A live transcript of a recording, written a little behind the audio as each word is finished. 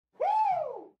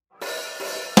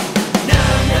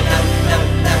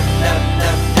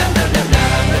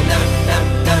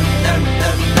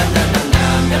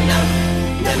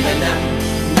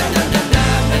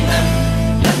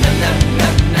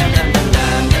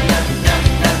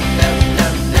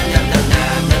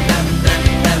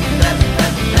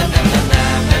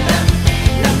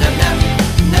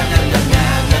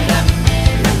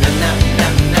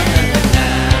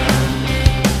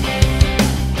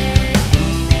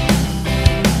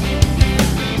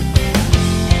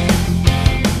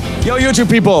Yo, YouTube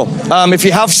people, if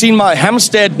you have seen my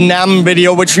Hampstead NAMM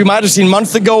video, which you might have seen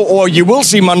months ago, or you will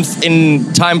see months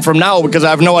in time from now, because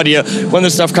I have no idea when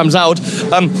this stuff comes out,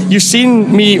 you've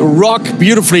seen me rock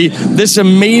beautifully this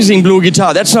amazing blue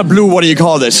guitar. That's not blue, what do you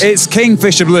call this? It's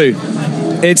Kingfisher blue.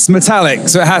 It's metallic,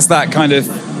 so it has that kind of...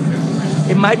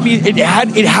 It might be, it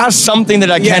has something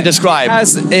that I can't describe.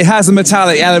 It has a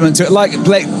metallic element to it, like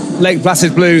Lake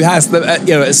Placid blue has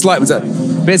the, a slight metallic.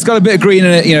 But it's got a bit of green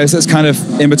in it, so it's kind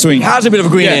of in between. It has a bit of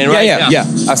green in it, right? Yeah,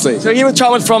 absolutely. So here with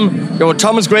Thomas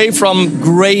Thomas Gray from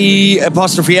Gray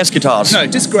 'S guitars. No,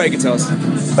 just Gray guitars.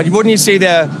 But wouldn't you say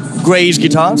they're Gray's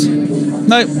guitars?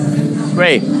 No.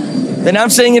 Gray. Then I'm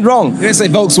saying it wrong. You don't say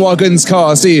Volkswagen's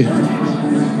cars, do you?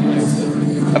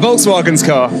 A Volkswagen's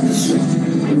car.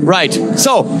 Right.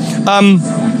 So,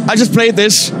 I just played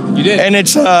this. You did. And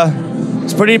it's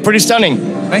pretty stunning.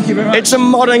 Thank you very much. It's a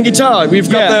modern guitar. We've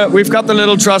got the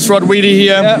little truss rod wheelie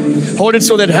here. Yeah. Hold it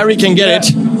so that Harry can get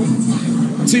it.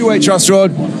 Two-way truss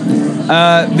rod.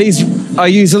 These I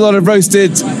use a lot of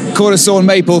roasted quarter sawn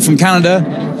maple from Canada.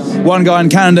 One guy in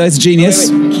Canada is a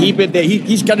genius. Wait. Keep it there.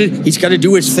 He's got to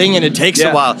do his thing, and it takes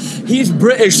a while. He's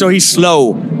British, so he's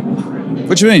slow.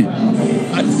 What do you mean?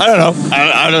 I don't know.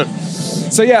 I don't.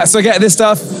 So yeah, so I get this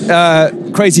stuff,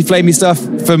 crazy flamey stuff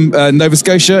from Nova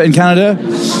Scotia in Canada.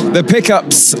 The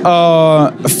pickups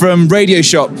are from Radio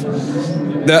Shop.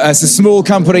 It's a small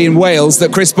company in Wales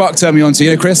that Chris Buck turned me on to.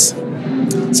 You know Chris?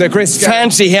 So Chris...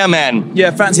 Fancy hair man.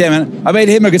 Yeah, fancy hair man. I made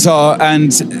him a guitar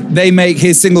and they make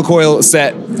his single coil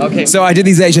set. Okay. So I did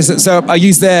these HS, so I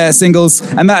used their singles,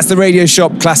 and that's the Radio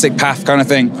Shop classic path kind of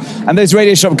thing. And those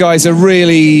Radio Shop guys are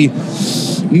really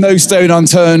no stone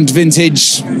unturned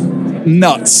vintage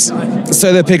nuts.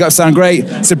 So the pickups sound great.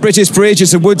 It's a British bridge,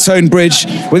 it's a wood-toned bridge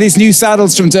with these new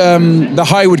saddles from the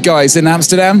Highwood guys in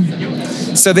Amsterdam.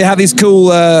 So they have these cool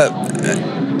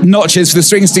notches for the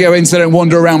strings to go in so they don't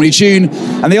wander around when you tune.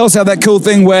 And they also have that cool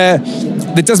thing where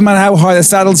it doesn't matter how high the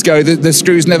saddles go, the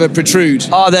screws never protrude.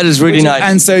 Oh, that is really nice.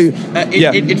 And so,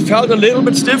 it felt a little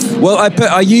bit stiff. Well,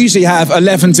 I usually have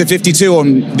 11 to 52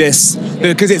 on this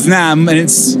because it's NAMM and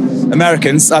it's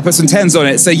Americans. I put some 10s on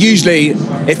it, so usually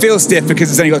it feels stiff because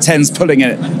it's only got 10s pulling in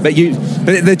it. But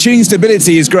the tuning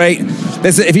stability is great.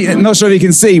 I'm not sure if you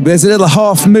can see, but there's a little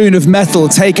half moon of metal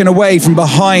taken away from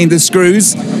behind the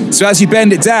screws. So as you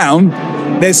bend it down,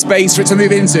 there's space for it to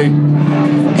move into.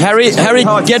 Harry,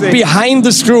 get behind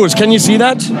the screws. Can you see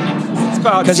that?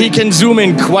 Because he can zoom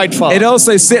in quite far. It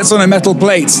also sits on a metal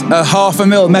plate, a 1/2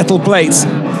 mil metal plate.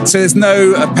 So there's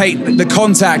no paint. The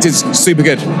contact is super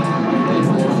good.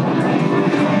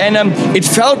 And it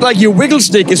felt like your wiggle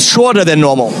stick is shorter than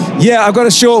normal. Yeah, I've got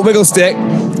a short wiggle stick,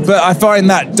 but I find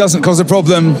that doesn't cause a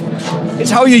problem. It's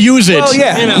how you use it. Oh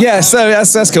yeah, yeah. So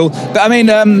that's cool. But I mean,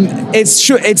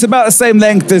 it's about the same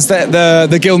length as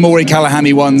the Gilmore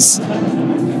Callahamy ones.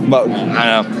 Well,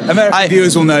 I know. American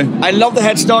viewers will know. I love the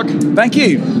headstock. Thank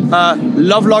you.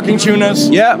 Love locking tuners.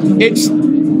 Yeah. It's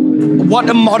what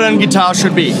a modern guitar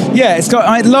should be. Yeah, it's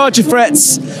got larger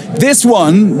frets. This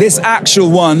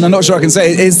actual one, I'm not sure I can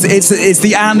say it, it's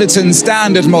the Anderton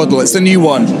standard model. It's the new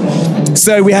one.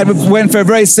 So we went for a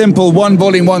very simple 1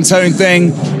 volume, 1 tone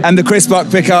thing, and the Chris Buck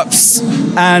pickups,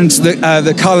 and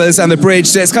the colors and the bridge.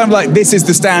 So it's kind of like this is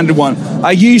the standard one.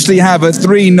 I usually have a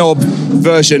 3-knob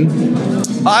version.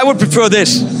 I would prefer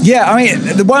this. Yeah, I mean,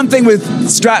 the one thing with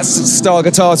Strat style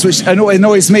guitars, which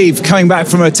annoys me coming back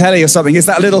from a telly or something, is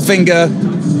that little finger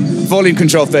volume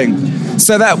control thing.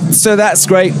 So that's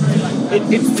great.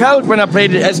 It felt when I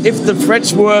played it as if the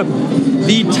frets were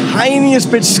the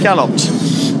tiniest bit scalloped.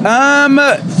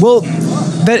 Well,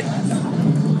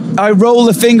 I roll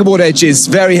the fingerboard edges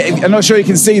I'm not sure you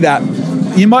can see that.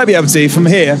 You might be able to from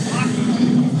here.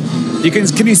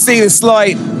 Can you see the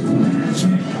slight?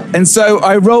 And so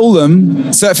I roll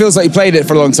them, so it feels like you played it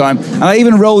for a long time. And I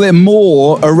even roll it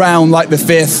more around like the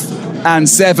 5th and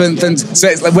 7th, and so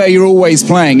it's like where you're always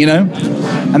playing,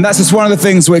 And that's just one of the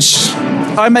things which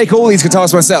I make all these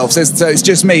guitars myself, so it's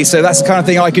just me. So that's the kind of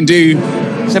thing I can do.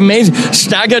 It's amazing.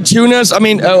 Stagger tuners. I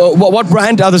mean, what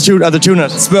brand are the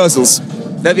tuners? Spurzels.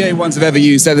 They're the only ones I've ever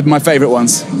used. They're my favorite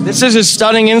ones. This is a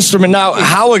stunning instrument. Now,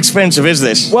 how expensive is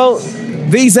this? Well,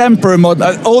 these Emperor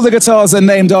all the guitars are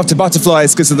named after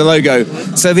butterflies because of the logo.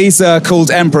 So these are called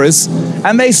Emperors.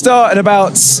 And they start at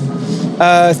about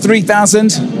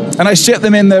 3,000. And I ship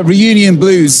them in the Reunion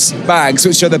Blues bags,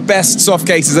 which are the best soft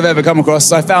cases I've ever come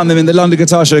across. I found them in the London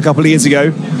Guitar Show a couple of years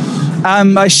ago.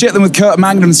 I ship them with Kurt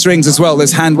Magnum strings as well,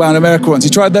 those hand-wound American ones. You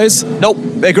tried those? Nope.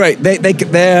 They're great.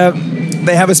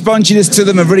 They have a sponginess to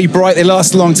them, are really bright, they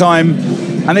last a long time.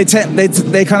 and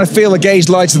they kind of feel a gauge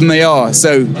lighter than they are.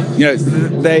 So, you know,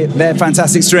 they're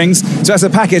fantastic strings. So as a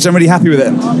package, I'm really happy with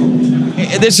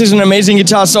it. This is an amazing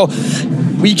guitar. So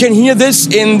we can hear this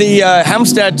in the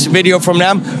Hampstead video from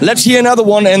NAMM. Let's hear another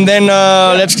one, and then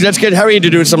let's get Harry to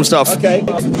do some stuff. Okay.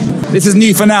 This is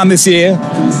new for NAMM this year.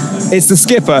 It's the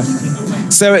Skipper.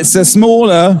 So it's a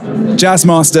smaller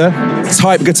Jazzmaster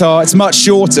type guitar. It's much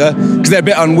shorter because they're a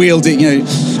bit unwieldy, you know,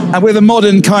 and with a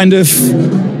modern kind of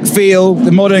feel,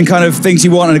 the modern kind of things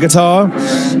you want in a guitar.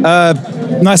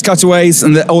 Nice cutaways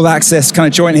and the all access kind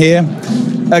of joint here.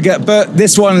 But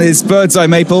this one is bird's eye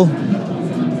maple,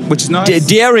 which is nice.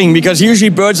 Daring, because usually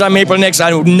bird's eye maple necks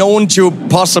are known to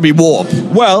possibly warp.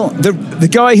 Well, the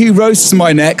guy who roasts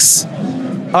my necks,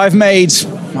 I've made,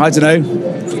 I don't know,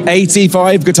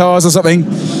 85 guitars or something,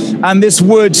 and this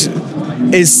wood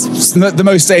is the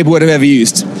most stable wood I've ever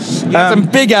used. You have some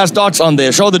big ass dots on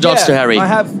there. Show the dots to Harry. I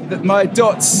have my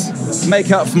dots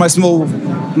make up for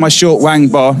my short wang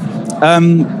bar,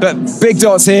 but big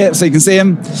dots here so you can see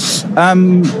them.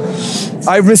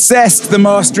 I recessed the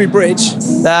mastery bridge.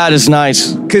 That is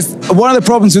nice. Because one of the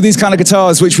problems with these kind of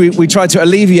guitars, which we tried to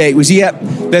alleviate, was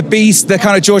the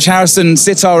kind of George Harrison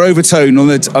sitar overtone on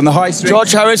the high string.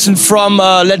 George Harrison from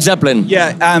Led Zeppelin.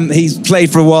 Yeah, he's played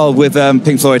for a while with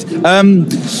Pink Floyd.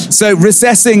 So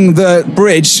recessing the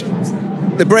bridge,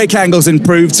 the break angle's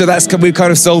improved, so we've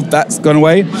kind of solved that's gone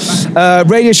away.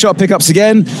 Radio shop pickups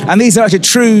again, and these are actually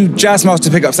true Jazzmaster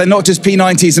pickups. They're not just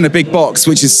P90s in a big box,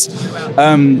 which is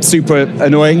super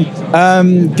annoying.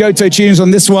 Goto tunes on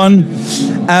this one.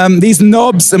 These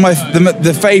knobs are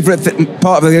the favourite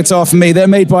part of the guitar for me. They're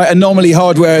made by Anomaly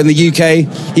Hardware in the UK.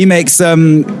 He makes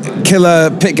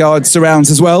killer pickguard surrounds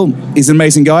as well. He's an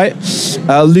amazing guy.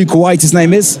 Luke White, his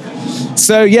name is.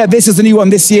 So yeah, this is the new one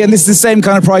this year, and this is the same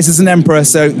kind of price as an Emperor,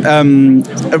 so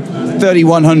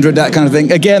 3,100, that kind of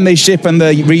thing. Again, they ship in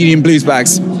the Reunion Blues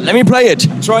bags. Let me play it.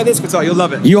 Try this guitar, you'll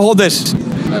love it. You hold this.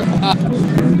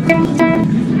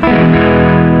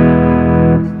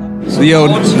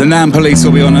 The NAMM police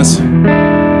will be on us.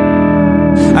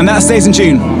 And that stays in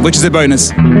tune, which is a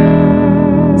bonus.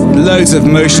 Loads of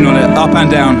motion on it, up and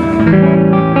down.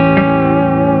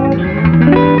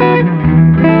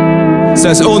 So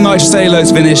it's all nitrous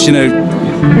cellulose finish, you know,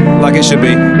 like it should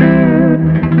be.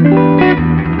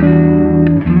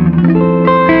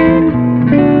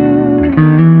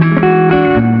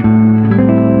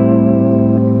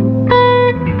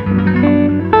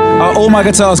 All my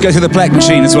guitars go through the Plek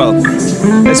machine as well.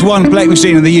 There's one Plek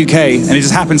machine in the UK, and it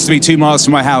just happens to be 2 miles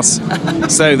from my house.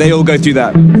 So they all go through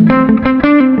that.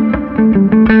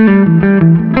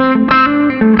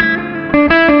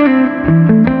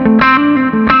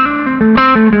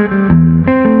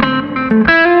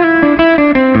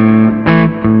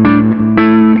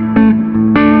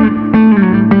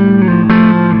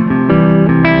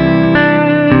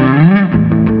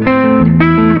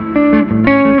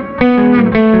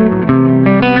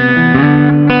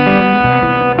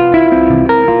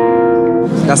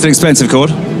 That's an expensive chord.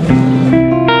 Oh,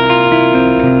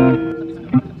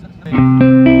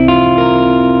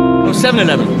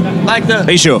 7/11. Like the.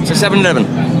 Are you sure? It's a 7/11.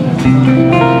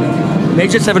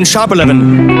 Major 7, sharp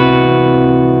 11.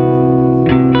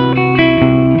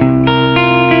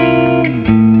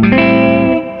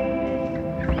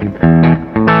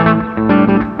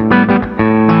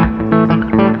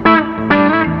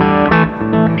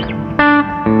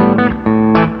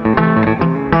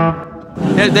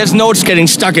 There's notes getting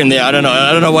stuck in there. I don't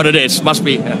know what it is. Must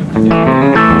be.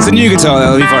 It's a new guitar,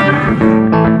 that'll be fine.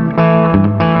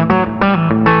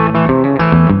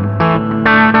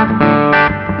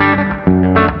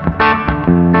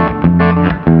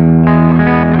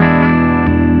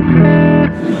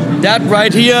 That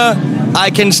right here,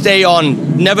 I can stay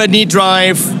on. Never need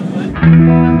drive.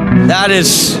 That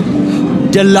is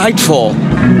delightful.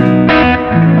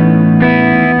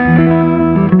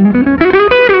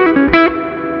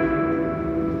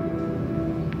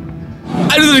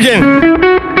 I do it again.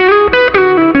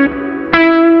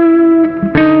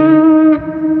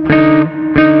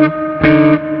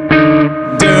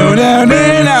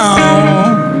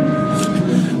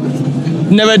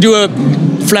 Never do a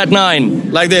flat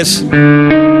 9 like this.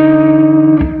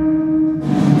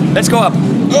 Let's go up.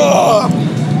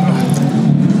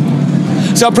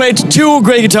 So I played 2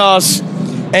 great guitars,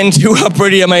 and 2 are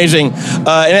pretty amazing. And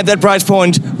at that price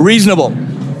point, reasonable.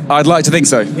 I'd like to think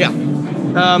so. Yeah.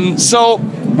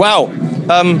 Wow.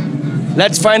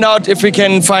 Let's find out if we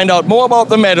can find out more about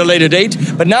them at a later date.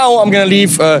 But now I'm going to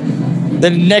leave the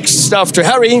next stuff to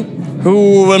Harry,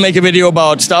 who will make a video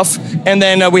about stuff. And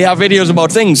then we have videos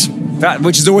about things. That,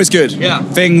 which is always good. Yeah.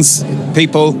 Things,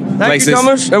 people, places. Thank you,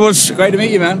 Thomas. It was Great to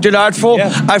meet you, man. delightful.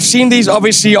 Yeah. I've seen these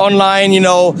obviously online, you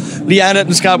know, Leanne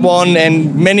and Scott one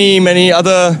and many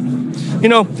other, you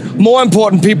know, more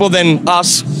important people than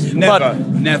us. Never.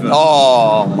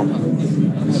 Oh.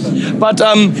 But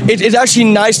it's actually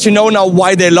nice to know now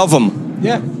why they love them.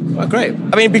 Yeah. Well, great.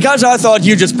 I mean, because I thought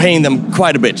you just paying them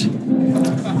quite a bit.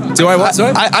 Do I what?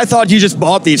 Sorry? I thought you just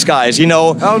bought these guys, you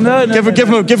know. Oh no! Give them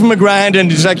 $1,000 and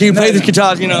it's like you play the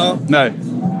guitars, you know. No.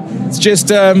 It's just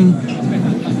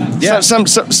yeah.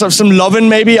 Some loving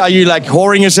maybe. Are you like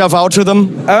whoring yourself out to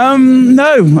them?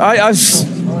 No. I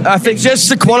think Just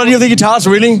the quality of the guitars,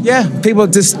 really. yeah. People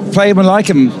just play them and like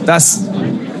them. That's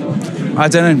I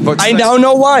don't know. I now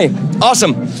know why.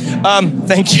 Awesome.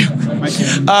 Thank you.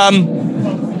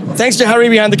 Thanks to Harry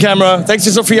behind the camera. Thanks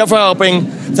to Sophia for helping.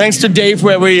 Thanks to Dave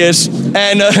wherever he is,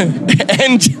 and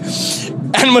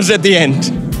was at the end.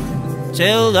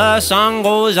 Till the sun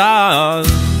goes out.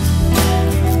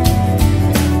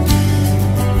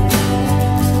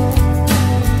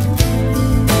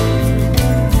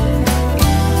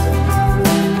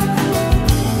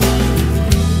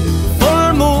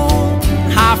 Full moon,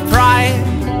 half pride,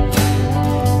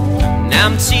 and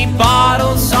empty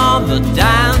bottles on the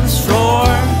dance floor.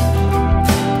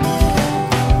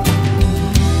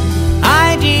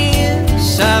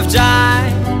 Ideas have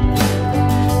died.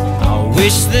 I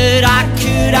wish that I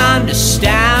could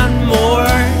understand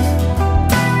more.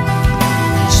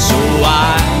 So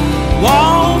I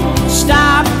won't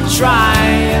stop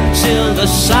trying till the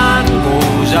sun goes